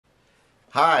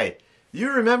Hi, you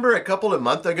remember a couple of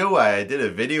months ago I did a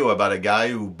video about a guy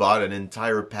who bought an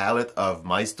entire pallet of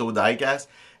Maisto diecast,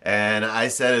 and I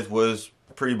said it was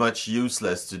pretty much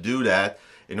useless to do that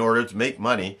in order to make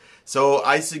money. So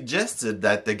I suggested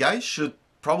that the guy should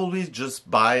probably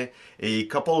just buy a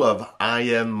couple of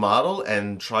IM model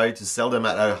and try to sell them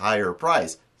at a higher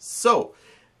price. So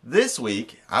this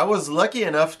week I was lucky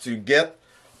enough to get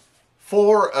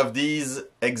 4 of these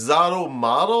Exoto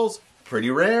models, pretty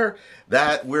rare,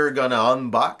 that we're gonna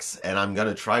unbox and I'm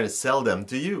gonna try to sell them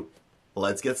to you.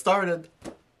 Let's get started.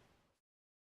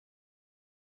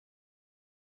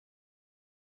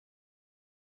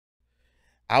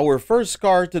 Our first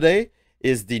car today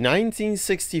is the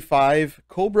 1965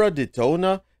 Cobra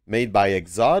Daytona made by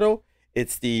Exoto.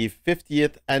 It's the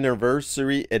 50th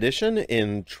anniversary edition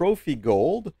in trophy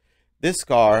gold. This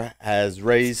car has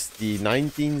raced the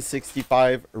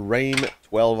 1965 Reims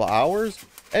 12 hours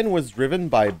and was driven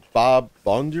by Bob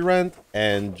Bondurant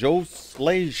and Joe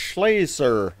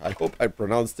Schlesser. I hope I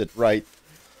pronounced it right.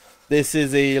 This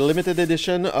is a limited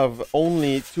edition of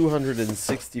only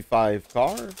 265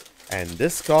 cars, and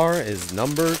this car is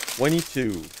number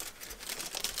 22.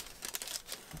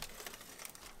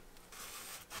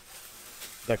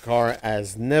 The car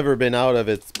has never been out of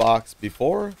its box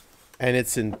before, and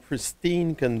it's in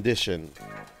pristine condition.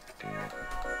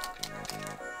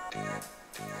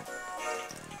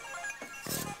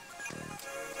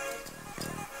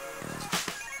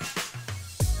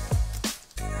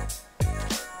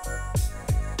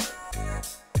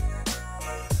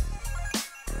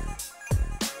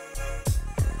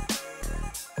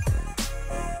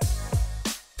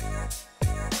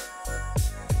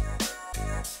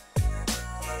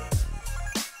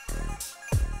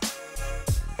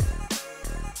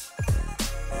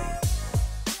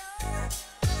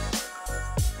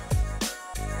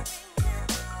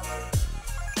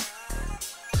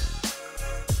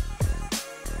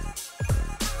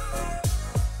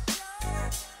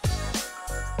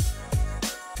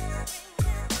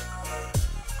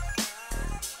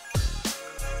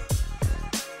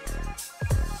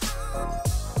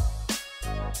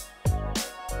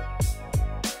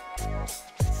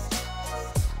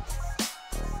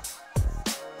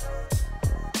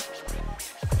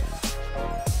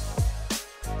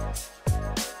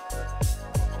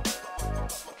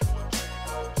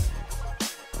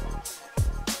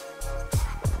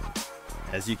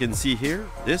 As you can see here,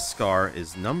 this car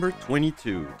is number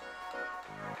 22.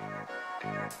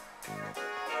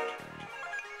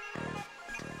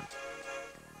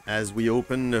 As we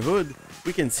open the hood,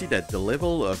 we can see that the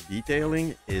level of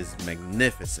detailing is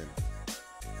magnificent.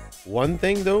 One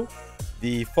thing though,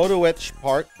 the photo etch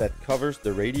part that covers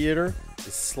the radiator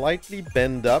is slightly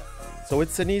bent up, so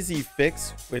it's an easy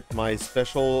fix with my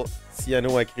special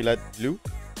cyanoacrylate glue.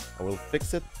 I will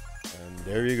fix it, and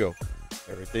there you go.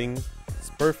 Everything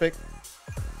is perfect,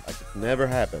 like it never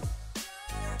happened.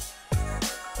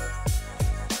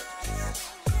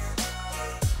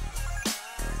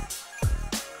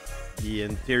 The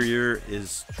interior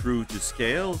is true to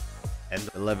scale, and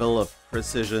the level of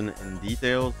precision in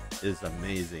details is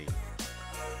amazing.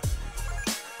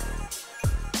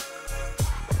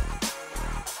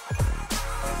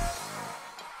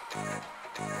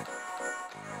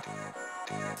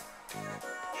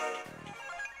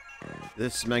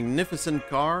 This magnificent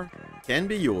car can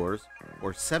be yours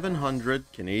for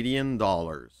 700 Canadian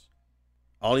dollars.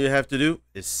 All you have to do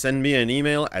is send me an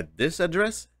email at this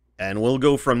address and we'll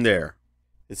go from there.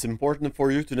 It's important for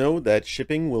you to know that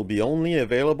shipping will be only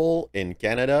available in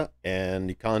Canada and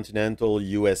the continental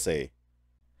USA.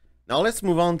 Now let's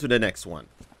move on to the next one.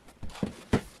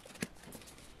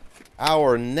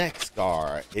 Our next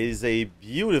car is a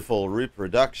beautiful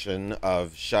reproduction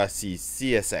of chassis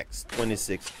CSX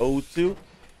 2602,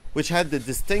 which had the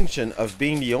distinction of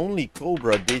being the only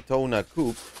Cobra Daytona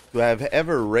Coupe to have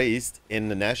ever raced in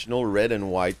the national red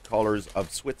and white colors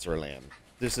of Switzerland.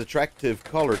 This attractive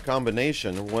color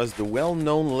combination was the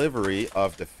well-known livery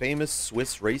of the famous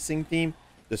Swiss racing team,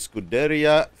 the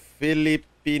Scuderia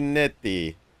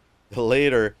Filipinetti. The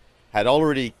latter had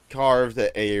already carved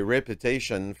a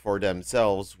reputation for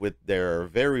themselves with their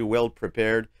very well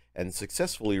prepared and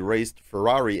successfully raced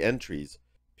Ferrari entries.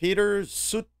 Peter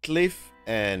Sutcliffe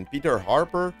and Peter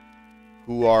Harper,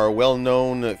 who are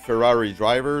well-known Ferrari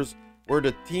drivers, were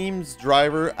the team's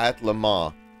driver at Le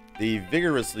Mans. They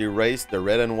vigorously raced the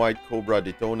red and white Cobra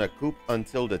Daytona Coupe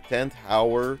until the 10th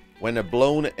hour, when a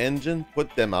blown engine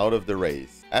put them out of the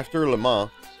race. After Le Mans,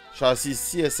 chassis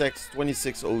CSX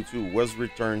 2602 was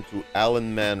returned to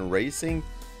Allen Man Racing,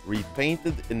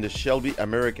 repainted in the Shelby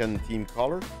American team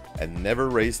color, and never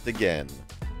raced again.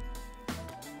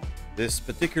 This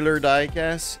particular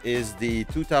diecast is the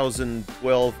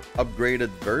 2012 upgraded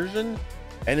version,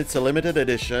 and it's a limited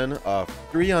edition of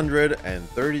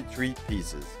 333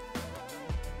 pieces.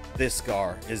 This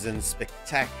car is in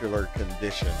spectacular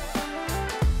condition.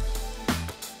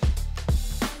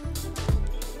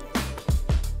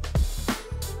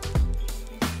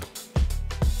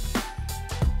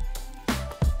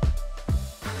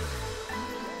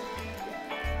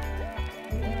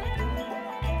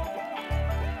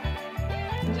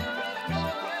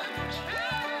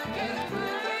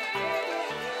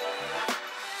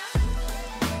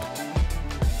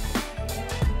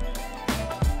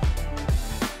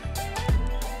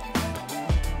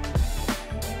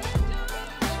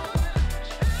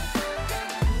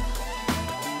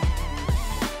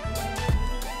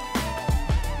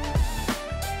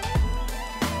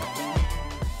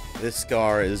 This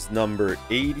car is number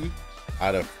 80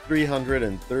 out of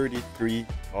 333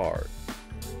 cars.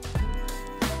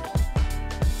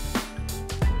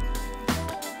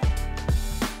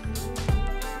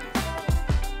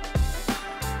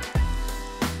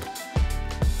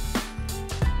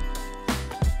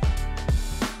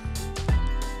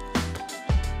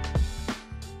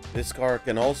 This car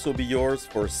can also be yours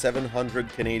for 700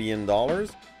 Canadian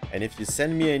dollars, and if you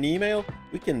send me an email,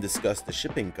 we can discuss the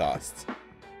shipping costs.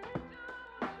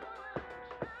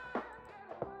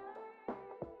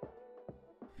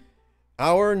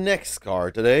 Our next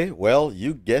car today, well,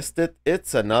 you guessed it,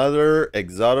 it's another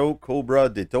Exoto Cobra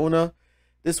Daytona.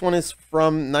 This one is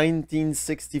from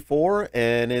 1964,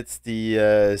 and it's the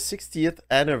 60th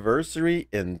anniversary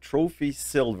in Trophy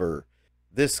Silver.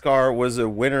 This car was a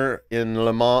winner in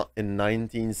Le Mans in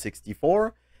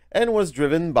 1964 and was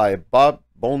driven by Bob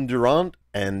Bondurant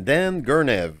and Dan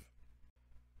Gurnev.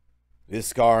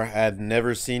 This car had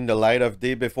never seen the light of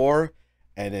day before,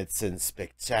 and it's in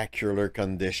spectacular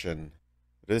condition.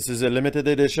 This is a limited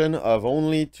edition of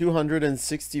only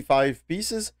 265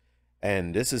 pieces,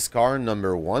 and this is car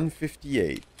number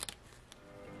 158.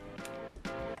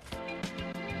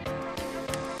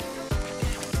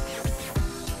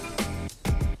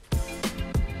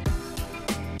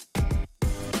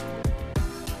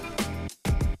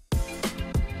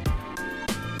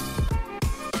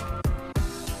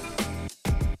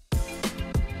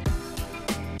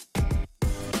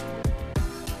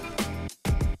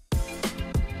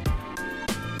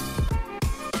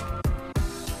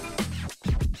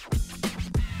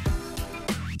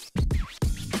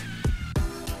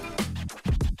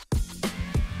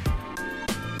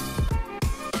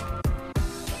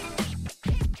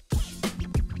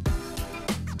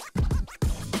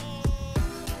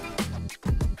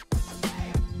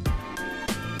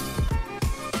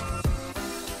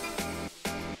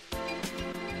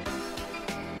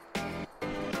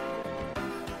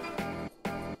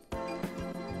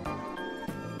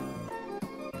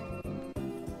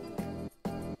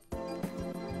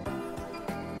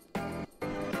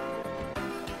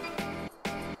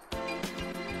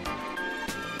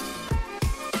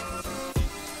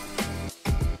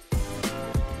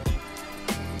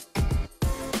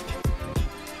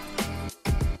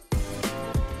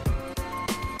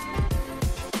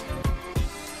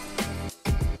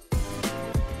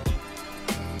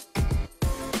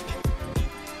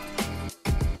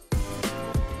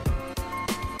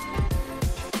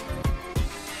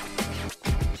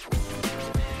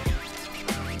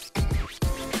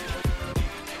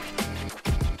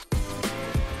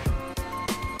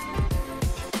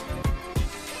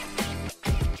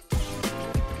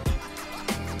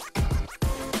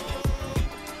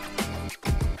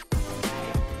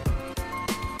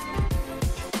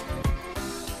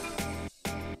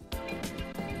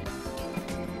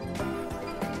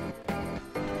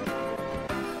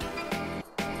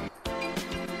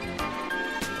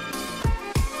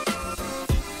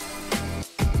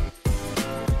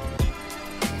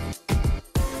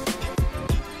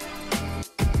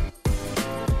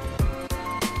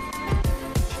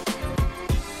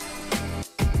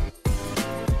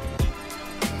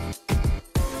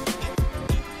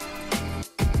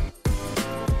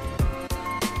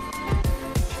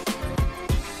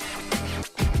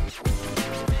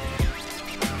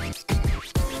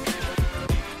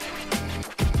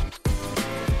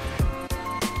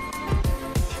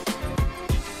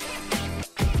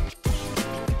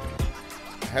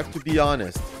 Have to be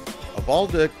honest, of all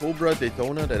the Cobra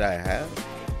Daytona that I have,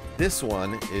 this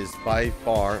one is by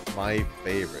far my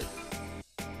favorite.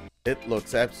 It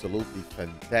looks absolutely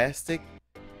fantastic,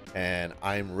 and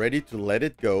I'm ready to let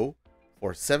it go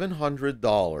for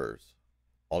 $700.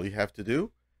 All you have to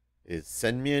do is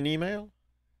send me an email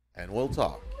and we'll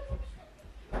talk.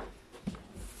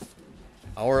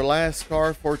 Our last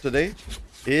car for today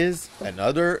is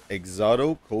another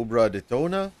Exoto Cobra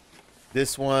Daytona.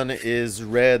 This one is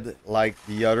red like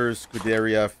the other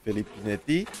Scuderia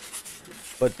Filipinetti,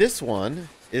 but this one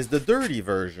is the dirty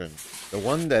version, the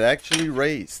one that actually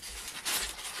raced.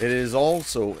 It is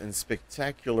also in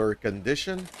spectacular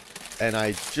condition, and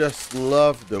I just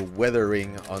love the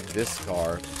weathering on this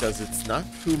car because it's not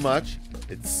too much,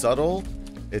 it's subtle,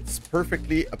 it's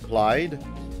perfectly applied,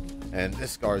 and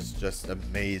this car is just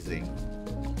amazing.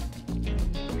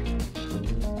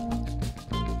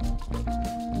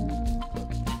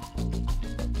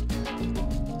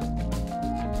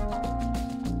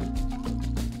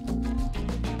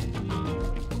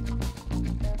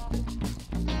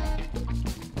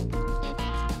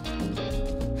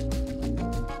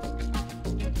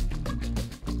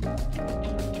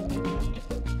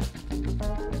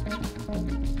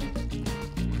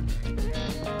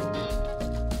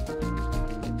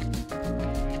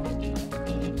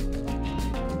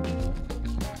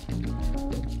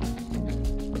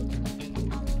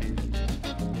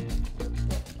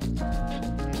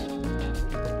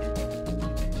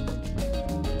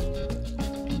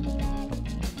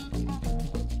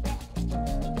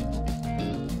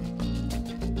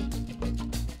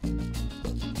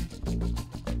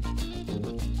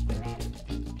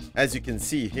 As you can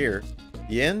see here,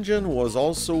 the engine was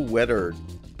also weathered.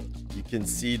 You can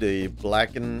see the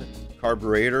blackened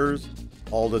carburetors,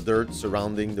 all the dirt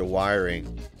surrounding the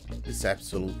wiring. It's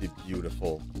absolutely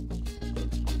beautiful.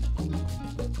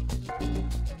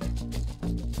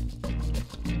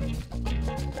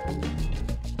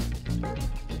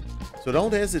 So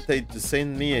don't hesitate to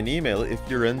send me an email if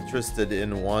you're interested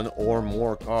in one or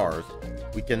more cars.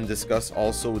 We can discuss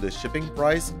also the shipping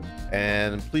price,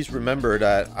 and please remember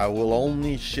that I will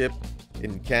only ship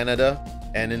in Canada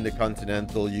and in the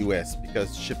continental US,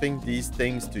 because shipping these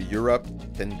things to Europe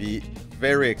can be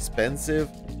very expensive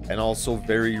and also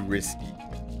very risky.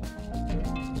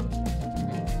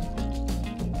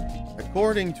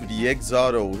 According to the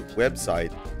Exoto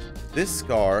website, this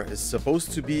car is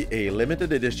supposed to be a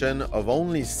limited edition of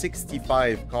only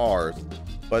 65 cars,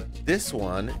 but this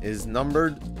one is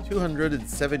numbered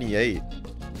 278.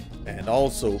 And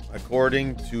also,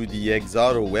 according to the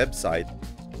Exoto website,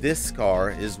 this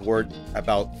car is worth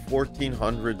about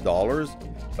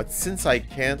 $1,400, but since I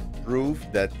can't prove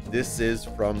that this is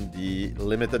from the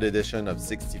limited edition of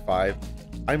 65,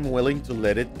 I'm willing to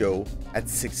let it go at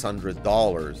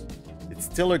 $600. It's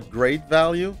still a great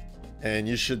value, and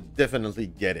you should definitely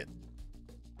get it.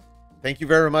 Thank you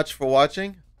very much for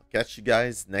watching. I'll catch you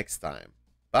guys next time.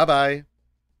 Bye-bye.